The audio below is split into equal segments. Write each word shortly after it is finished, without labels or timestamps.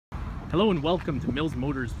Hello and welcome to Mills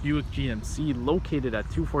Motors Buick GMC, located at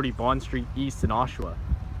 240 Bond Street East in Oshawa.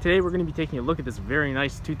 Today we're going to be taking a look at this very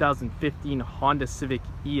nice 2015 Honda Civic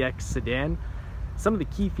EX sedan. Some of the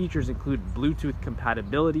key features include Bluetooth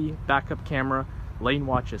compatibility, backup camera,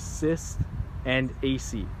 LaneWatch assist, and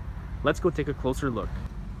AC. Let's go take a closer look.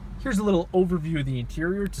 Here's a little overview of the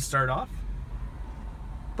interior to start off.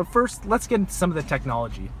 But first, let's get into some of the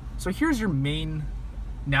technology. So here's your main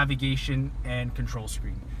navigation and control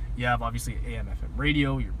screen. You have obviously AM/FM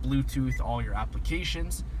radio, your Bluetooth, all your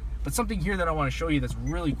applications. But something here that I want to show you that's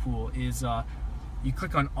really cool is you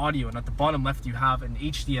click on audio, and at the bottom left you have an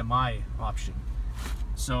HDMI option.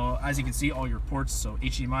 So as you can see, all your ports, so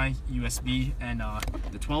HDMI, USB, and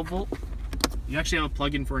the 12 volt. You actually have a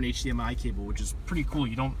plug-in for an HDMI cable, which is pretty cool.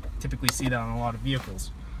 You don't typically see that on a lot of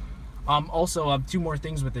vehicles. Also, two more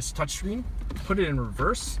things with this touchscreen. Put it in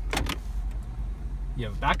reverse. You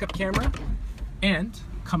have a backup camera, and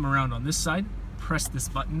come around on this side, press this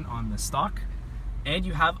button on the stock, and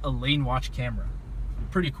you have a LaneWatch camera.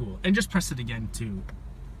 Pretty cool. And just press it again to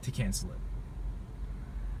cancel it.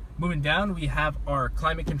 Moving down, we have our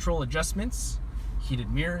climate control adjustments,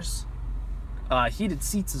 heated mirrors, heated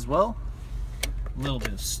seats as well, a little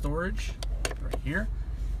bit of storage right here.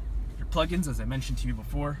 Your plugins, as I mentioned to you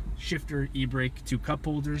before, shifter, e-brake, 2 cup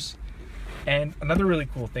holders. And another really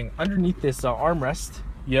cool thing, underneath this armrest,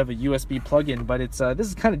 you have a USB plug-in, but it's this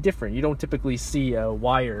is kind of different. You don't typically see a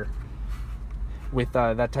wire with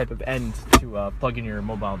that type of end to plug in your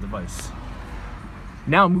mobile device.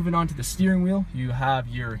 Now moving on to the steering wheel, you have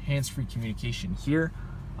your hands-free communication here.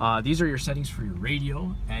 These are your settings for your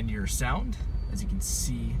radio and your sound, as you can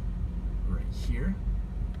see right here.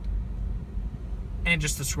 And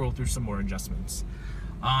just to scroll through some more adjustments.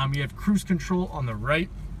 You have cruise control on the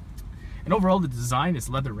right. And overall, the design is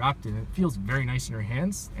leather wrapped and it feels very nice in your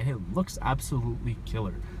hands, and it looks absolutely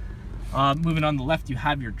killer. Moving on the left, you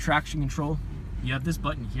have your traction control. You have this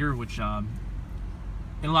button here, which it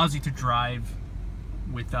allows you to drive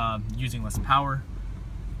with using less power,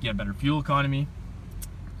 get better fuel economy.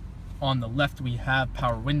 On the left, we have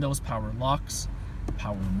power windows, power locks,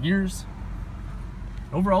 power mirrors.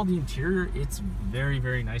 Overall, the interior, it's very,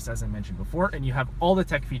 very nice, as I mentioned before, and you have all the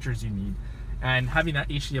tech features you need. And having that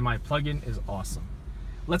HDMI plug-in is awesome.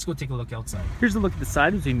 Let's go take a look outside. Here's a look at the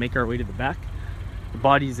side as we make our way to the back. The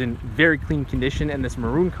body's in very clean condition, and this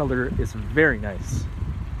maroon color is very nice.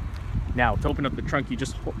 Now, to open up the trunk, you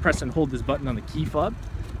just press and hold this button on the key fob,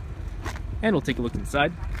 and we'll take a look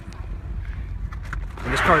inside.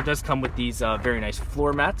 And this car does come with these very nice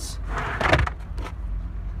floor mats.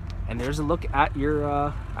 And there's a look at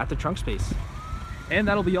your at the trunk space. And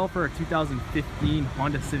that'll be all for our 2015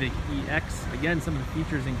 Honda Civic EX. Again, some of the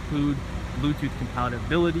features include Bluetooth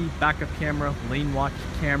compatibility, backup camera, LaneWatch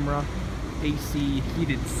camera, AC,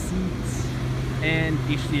 heated seats, and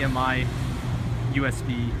HDMI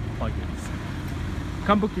USB plugins.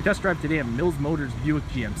 Come book your test drive today at Mills Motors Buick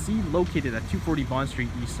GMC, located at 240 Bond Street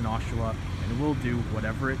East in Oshawa, and we'll do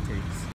whatever it takes.